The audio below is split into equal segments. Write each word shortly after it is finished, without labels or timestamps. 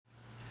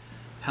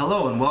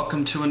Hello and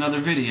welcome to another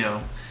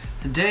video.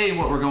 Today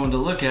what we're going to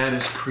look at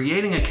is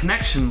creating a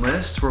connection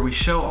list where we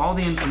show all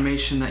the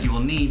information that you will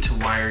need to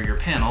wire your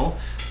panel.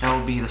 That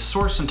will be the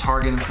source and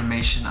target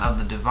information of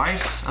the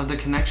device of the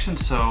connection,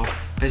 so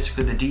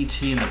basically the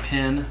DT and the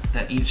pin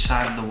that each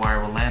side of the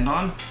wire will land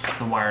on,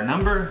 the wire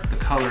number, the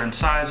color and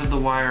size of the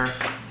wire,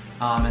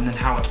 and then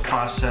how it's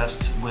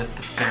processed with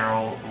the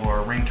ferrule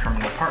or ring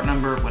terminal part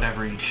number,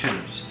 whatever you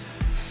choose.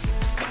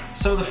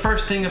 So the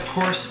first thing, of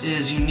course,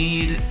 is you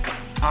need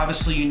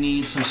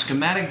some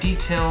schematic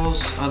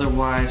details.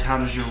 Otherwise, how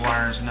does your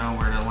wires know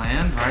where to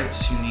land, right?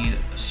 So you need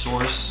a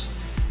source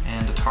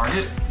and a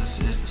target.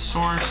 This is the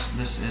source,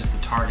 this is the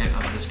target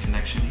of this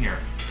connection here,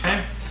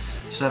 okay?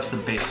 So that's the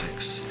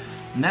basics.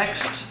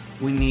 Next,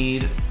 we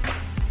need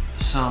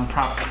some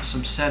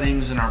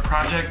settings in our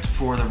project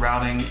for the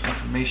routing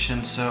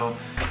information. So,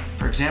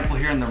 for example,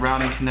 here in the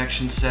routing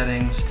connection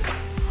settings,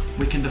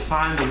 we can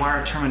define the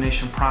wire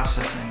termination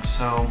processing.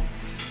 So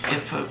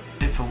if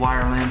a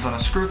wire lands on a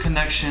screw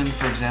connection,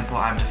 for example,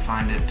 I've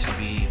defined it to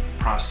be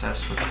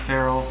processed with the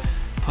ferrule,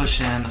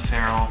 push in the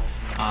ferrule,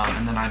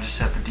 and then I just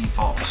set the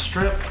default to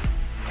strip.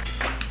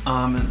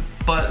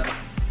 But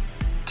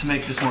to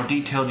make this more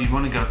detailed, you'd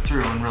want to go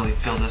through and really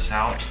fill this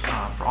out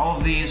for all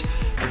of these.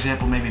 For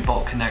example, maybe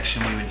bulk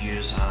connection, we would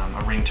use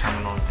a ring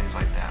terminal and things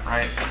like that,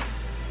 right?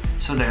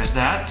 So there's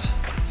that.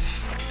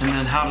 And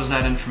then how does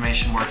that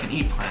information work in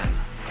Eplan?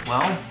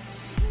 Well,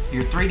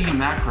 your 3D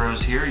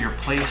macros here, your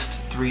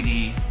placed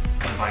 3D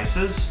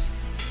devices,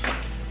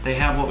 they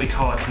have what we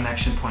call a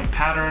connection point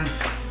pattern.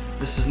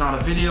 This is not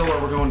a video where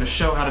we're going to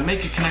show how to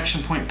make a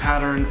connection point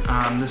pattern.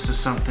 This is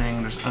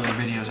something, there's other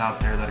videos out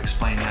there that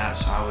explain that,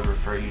 so I would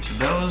refer you to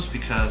those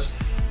because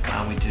we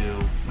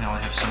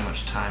only have so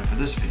much time for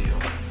this video.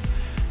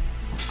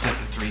 Let's click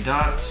the three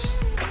dots,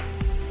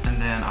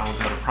 and then I will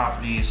go to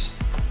Properties,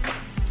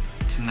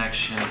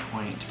 Connection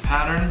Point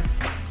Pattern.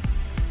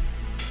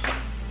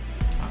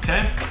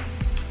 Okay,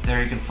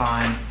 there you can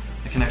find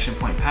the connection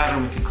point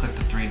pattern. We can click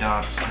the three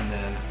dots and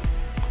then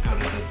go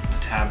to the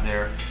tab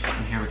there,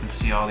 and here we can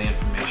see all the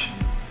information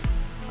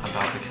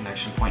about the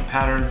connection point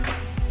pattern.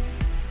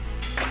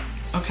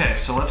 Okay,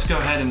 so let's go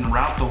ahead and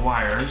route the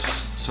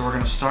wires. So we're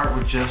going to start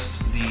with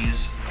just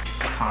these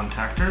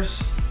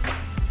contactors.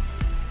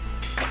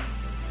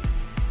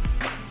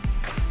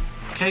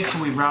 Okay,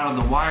 so we routed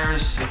the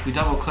wires. If we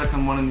double click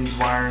on one of these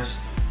wires,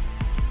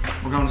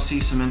 we're going to see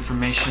some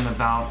information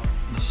about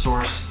the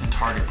source and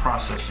target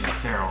processing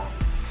ferrule.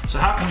 So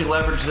how can we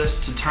leverage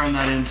this to turn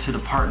that into the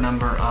part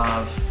number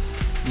of,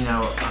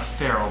 a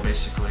ferrule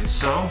basically?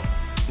 So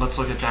let's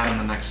look at that in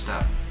the next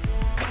step.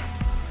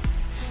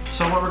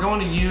 So what we're going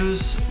to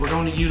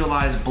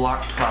utilize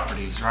block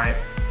properties, right?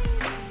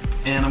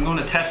 And I'm going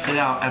to test it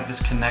out at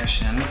this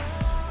connection,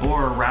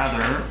 or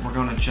rather, we're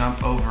going to jump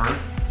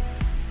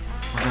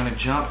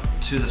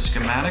to the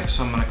schematic.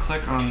 So I'm going to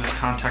click on this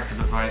contactor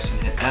device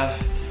and hit F.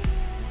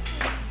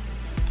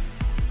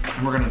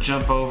 And we're going to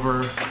jump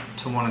over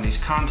to one of these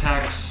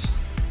contacts,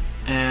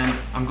 and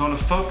I'm going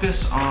to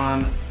focus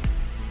on,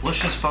 let's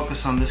just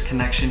focus on this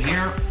connection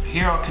here.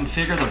 Here I'll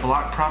configure the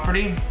block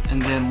property,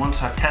 and then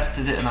once I've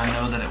tested it and I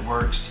know that it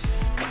works,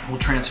 we'll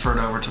transfer it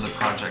over to the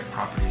project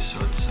property,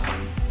 so it's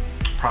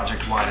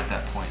project wide at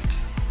that point.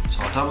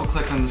 So I'll double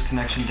click on this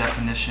connection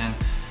definition.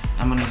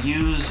 I'm going to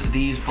use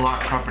these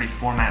block property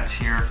formats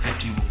here,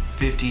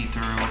 50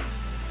 through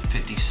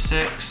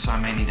 56, so I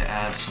may need to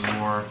add some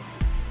more.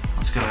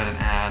 Let's go ahead and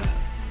add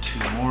two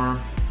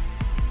more,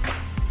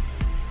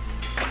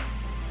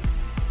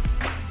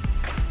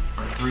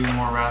 or three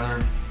more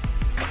rather.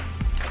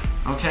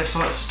 Okay, so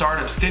let's start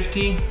at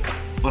 50.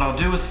 What I'll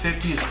do with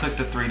 50 is click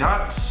the three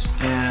dots,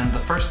 and the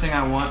first thing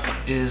I want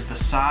is the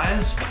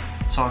size.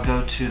 So I'll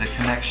go to the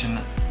connection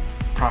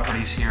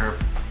properties here,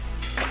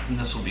 and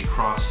this will be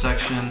cross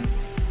section.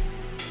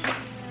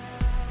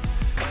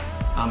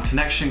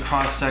 Connection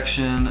cross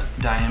section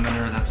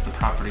diameter, that's the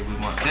property we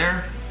want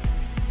there.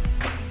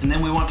 And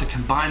then we want to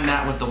combine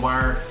that with the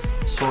wire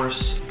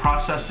source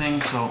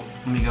processing. So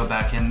let me go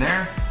back in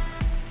there.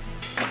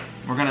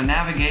 We're going to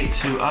navigate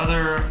to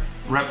other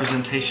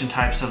representation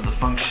types of the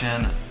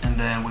function, and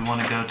then we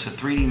want to go to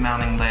 3D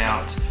mounting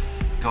layout,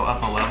 go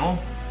up a level.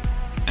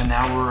 And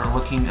now we're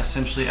looking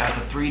essentially at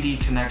the 3D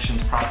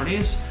connections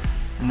properties,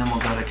 and then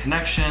we'll go to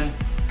connection,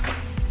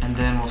 and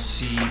then we'll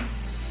see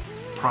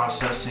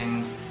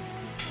processing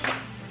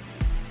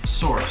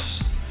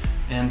source.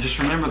 And just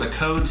remember the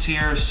codes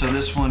here. So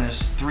this one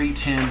is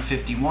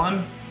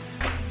 31051.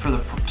 For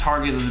the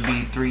target, it would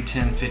be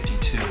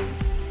 31052.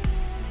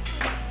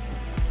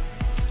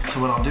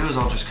 So what I'll do is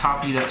I'll just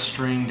copy that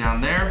string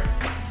down there,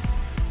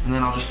 and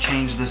then I'll just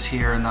change this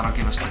here, and that'll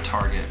give us the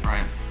target,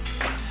 right?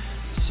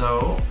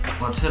 So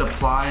let's hit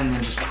apply and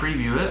then just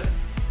preview it.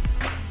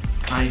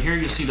 Here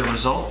you see the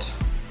result.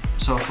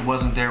 So if it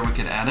wasn't there, we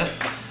could add it.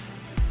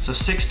 So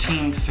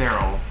 16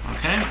 ferrule,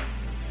 okay?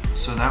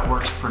 So that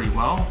works pretty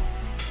well.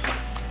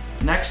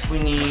 Next, we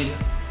need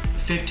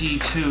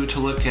 52 to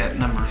look at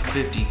number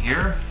 50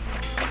 here.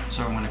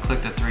 So I'm going to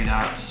click the three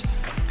dots,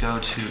 go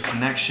to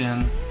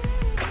connection,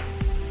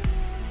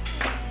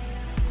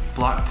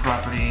 block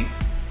property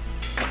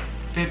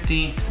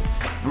 50,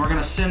 and we're going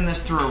to send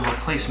this through a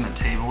replacement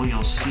table.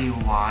 You'll see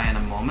why in a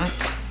moment.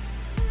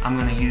 I'm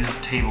going to use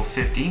table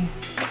 50,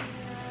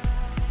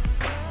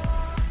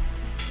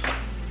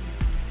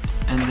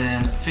 and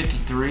then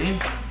 53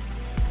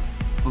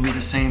 will be the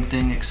same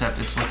thing, except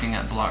it's looking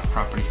at block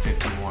property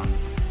 51.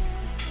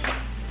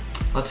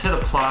 Let's hit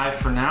apply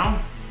for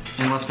now,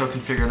 and let's go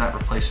configure that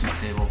replacement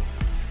table.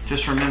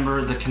 Just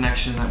remember the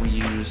connection that we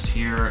used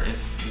here.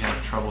 If you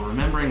have trouble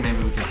remembering,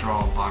 maybe we could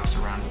draw a box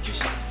around it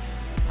just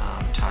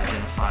to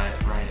identify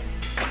it right,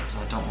 because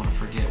I don't want to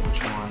forget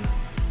which one.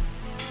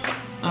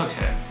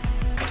 Okay.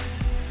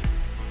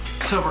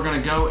 So we're going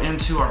to go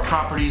into our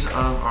properties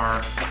of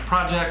our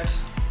project,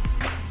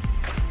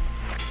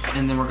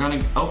 and then we're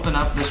going to open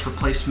up this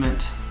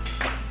replacement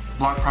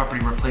block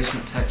property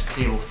replacement text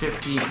table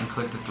 50 and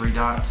click the three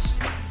dots.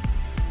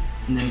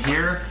 And then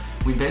here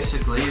we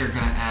basically are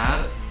going to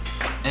add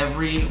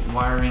every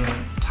wiring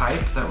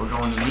type that we're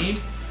going to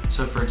need.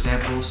 So for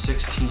example,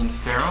 16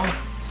 ferrule,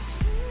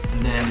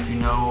 and then if you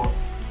know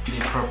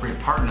the appropriate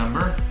part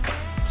number,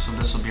 so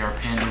this will be our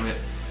panduit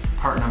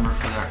part number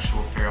for the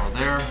actual ferrule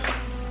there,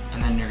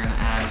 and then you're going to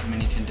add as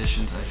many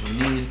conditions as you'll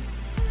need.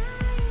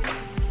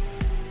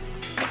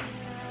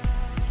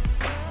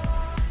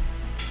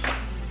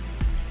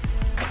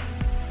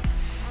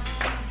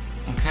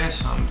 Okay,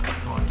 so I'm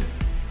going to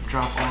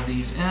drop all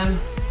these in.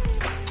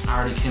 I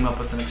already came up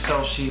with an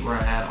Excel sheet where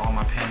I had all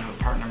my panduit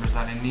part numbers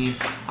that I need.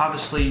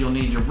 Obviously, you'll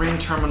need your ring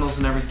terminals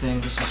and everything.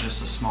 This is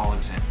just a small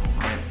example,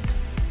 right?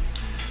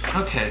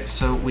 Okay,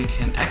 so we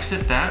can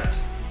exit that.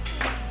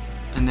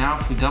 And now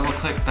if we double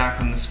click back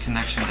on this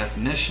connection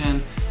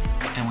definition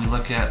and we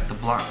look at the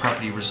block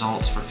property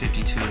results for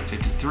 52 and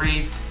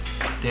 53,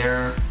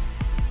 there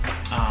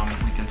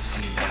we can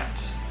see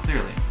that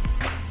clearly.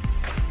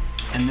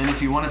 And then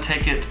if you want to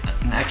take it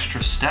an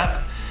extra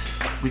step,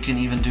 we can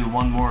even do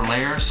one more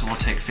layer. So we'll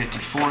take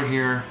 54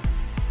 here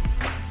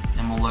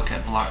and we'll look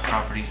at block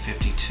property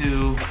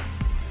 52.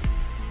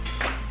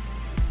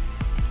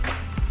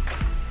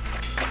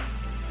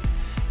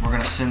 We're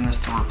going to send this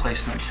to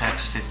replacement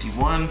text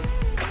 51.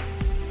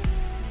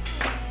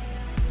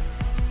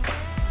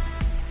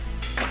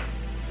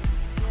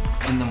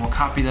 And then we'll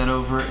copy that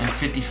over, and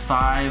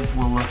 55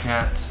 we'll look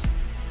at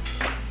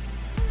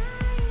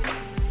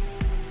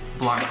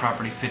block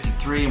property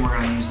 53, and we're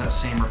going to use that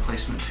same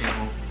replacement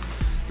table.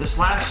 This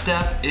last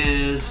step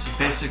is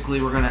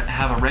basically we're going to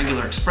have a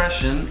regular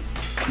expression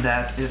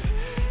that if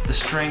the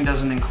string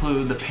doesn't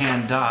include the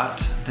pan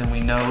dot, then we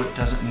know it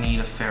doesn't need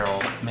a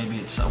ferrule. Maybe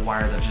it's a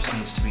wire that just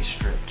needs to be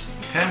stripped,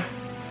 okay?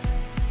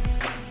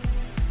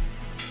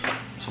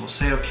 So we'll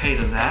say okay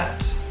to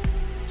that,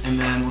 and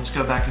then let's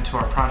go back into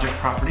our project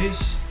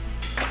properties,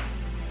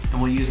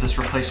 and we'll use this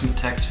replacement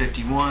text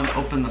 51,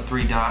 open the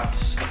three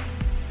dots,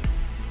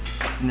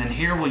 and then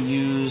here we'll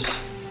use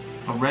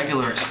a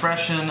regular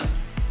expression,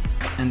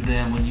 and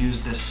then we'll use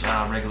this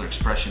regular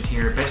expression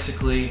here.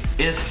 Basically,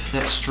 if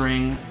that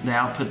string, the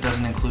output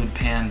doesn't include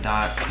pan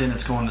dot, then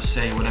it's going to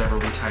say whatever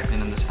we type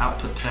in this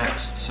output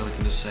text, so we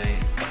can just say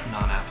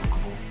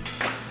non-applicable.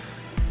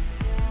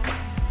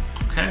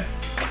 Okay,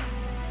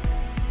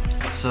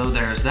 so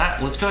there's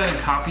that. Let's go ahead and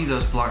copy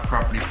those block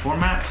property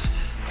formats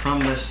from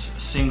this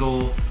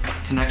single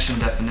connection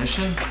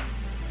definition.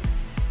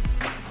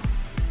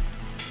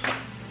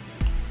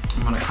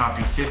 I'm going to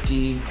copy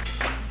 50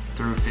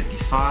 through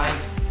 55.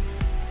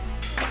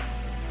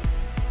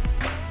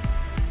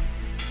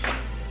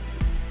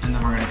 And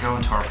then we're going to go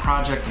into our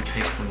project and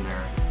paste them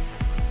there.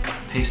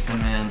 Paste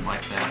them in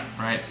like that,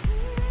 right?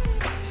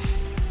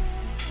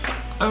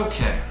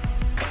 Okay,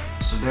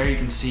 so there you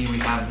can see we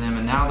have them,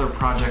 and now they're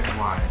project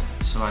wide.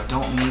 So I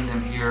don't need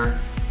them here.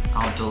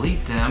 I'll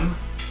delete them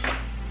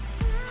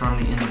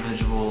from the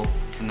individual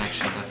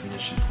connection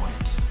definition point.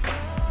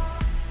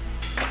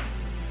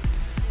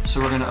 So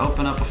we're going to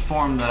open up a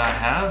form that I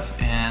have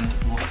and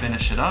we'll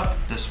finish it up.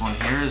 This one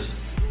here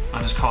is,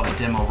 I just called it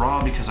demo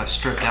raw because I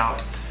stripped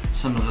out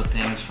some of the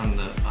things from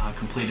the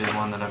completed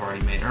one that I've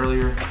already made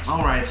earlier.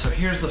 All right, so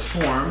here's the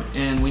form,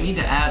 and we need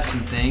to add some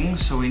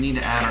things. So we need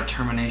to add our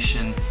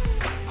termination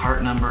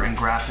part number and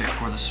graphic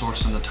for the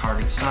source and the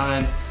target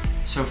side.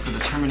 So for the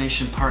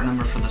termination part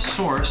number for the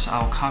source,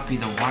 I'll copy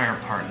the wire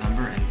part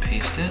number and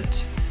paste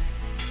it.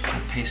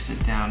 I'll paste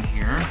it down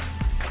here,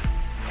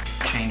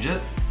 change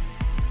it,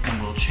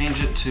 and we'll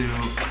change it to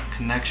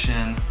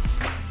connection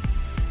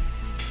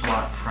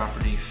block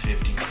property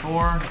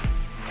 54.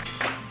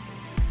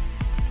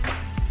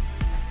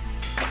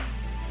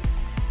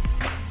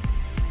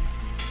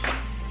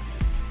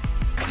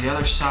 The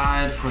other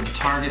side for the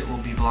target will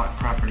be block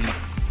property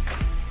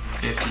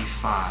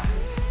 55.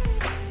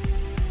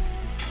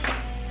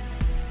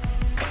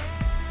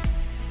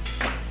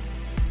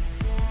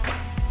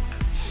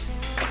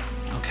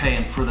 Okay,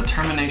 and for the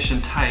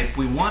termination type,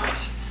 we're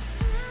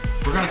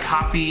going to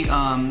copy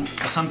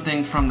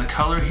something from the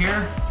color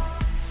here.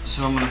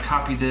 So I'm going to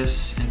copy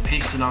this and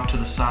paste it off to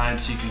the side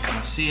so you can kind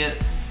of see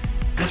it.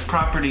 This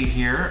property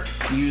here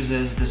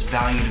uses this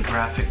value to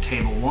graphic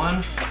table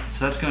 1,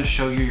 so that's going to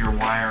show you your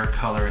wire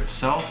color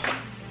itself.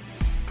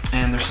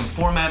 And there's some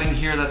formatting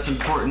here that's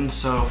important,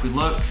 so if we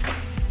look,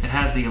 it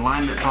has the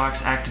alignment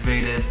box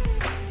activated,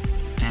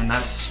 and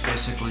that's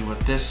basically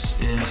what this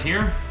is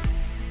here.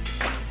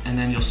 And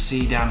then you'll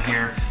see down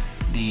here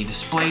the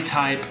display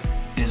type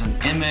is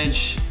an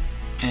image,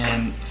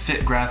 and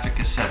fit graphic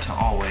is set to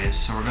always,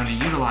 so we're going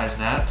to utilize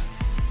that.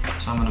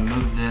 So I'm going to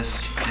move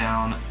this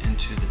down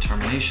into the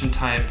termination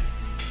type.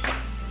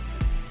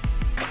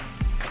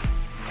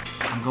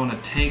 I'm going to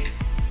take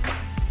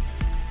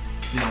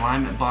the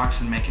alignment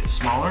box and make it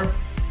smaller.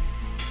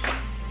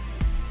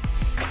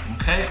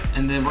 Okay,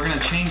 and then we're going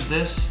to change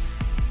this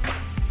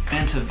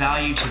into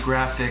value to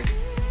graphic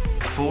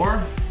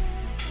 4.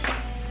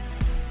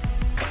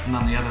 And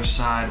on the other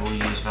side, we'll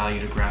use value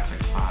to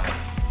graphic 5.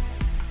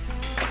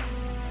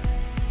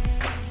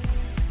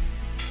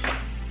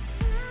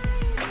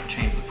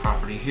 Change the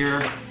property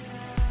here.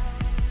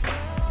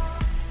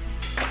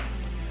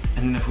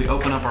 And then if we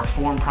open up our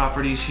form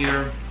properties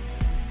here,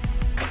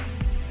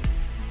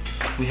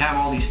 we have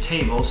all these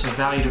tables. So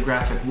value to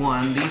graphic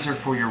 1, these are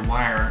for your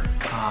wire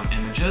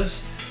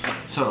images.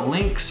 So it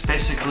links,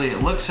 basically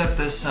it looks at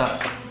this,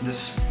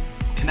 this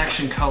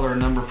connection color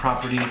number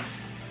property,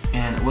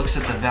 and it looks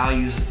at the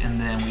values, and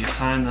then we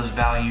assign those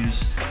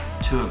values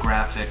to a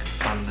graphic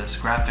from this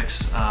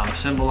graphics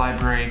symbol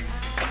library.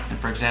 And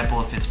for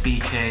example, if it's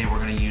BK, we're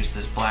going to use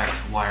this black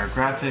wire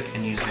graphic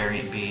and use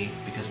variant B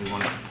because we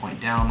want it to point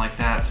down like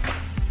that.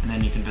 And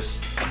then you can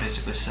just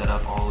basically set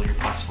up all your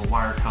possible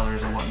wire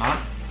colors and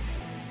whatnot.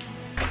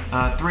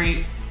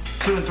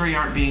 2 and 3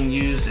 aren't being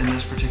used in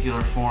this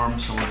particular form,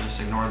 so we'll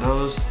just ignore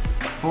those.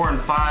 4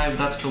 and 5,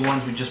 that's the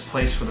ones we just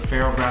placed for the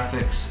Ferrule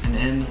Graphics. And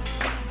in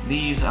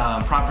these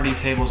property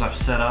tables, I've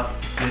set up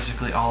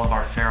basically all of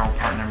our Ferrule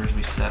part numbers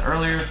we set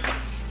earlier.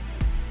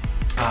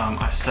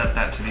 I set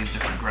that to these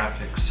different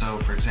graphics. So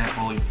for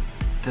example,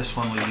 this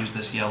one we use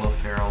this yellow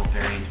Ferrule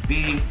variant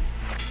B.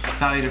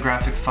 Value to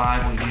graphic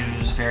 5 we'll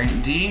use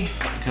variant D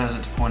because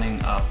it's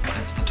pointing up,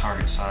 it's the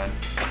target side.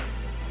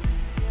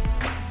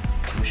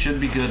 So we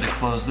should be good to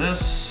close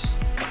this.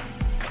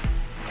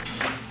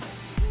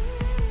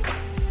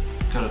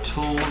 Go to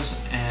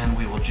Tools and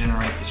we will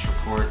generate this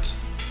report.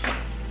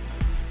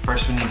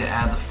 First we need to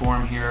add the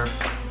form here.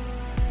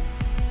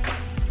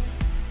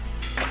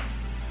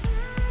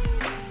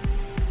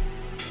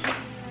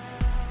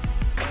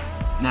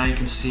 Now you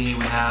can see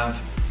we have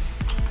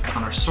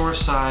on our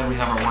source side, we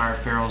have our wire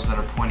ferrules that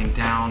are pointing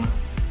down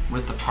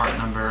with the part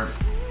number.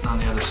 On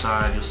the other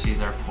side, you'll see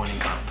they're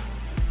pointing up.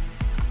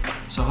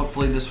 So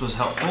hopefully this was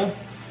helpful.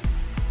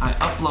 I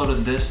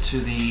uploaded this to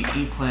the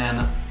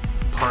Eplan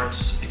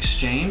parts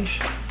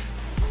exchange.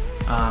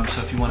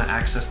 So if you want to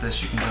access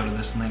this, you can go to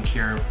this link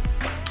here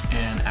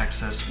and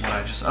access what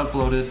I just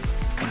uploaded,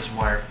 this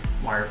wire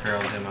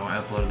ferrule demo.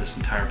 I uploaded this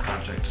entire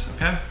project,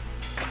 okay?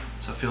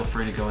 So feel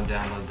free to go and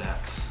download that.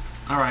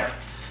 All right,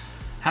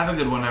 have a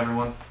good one,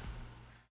 everyone.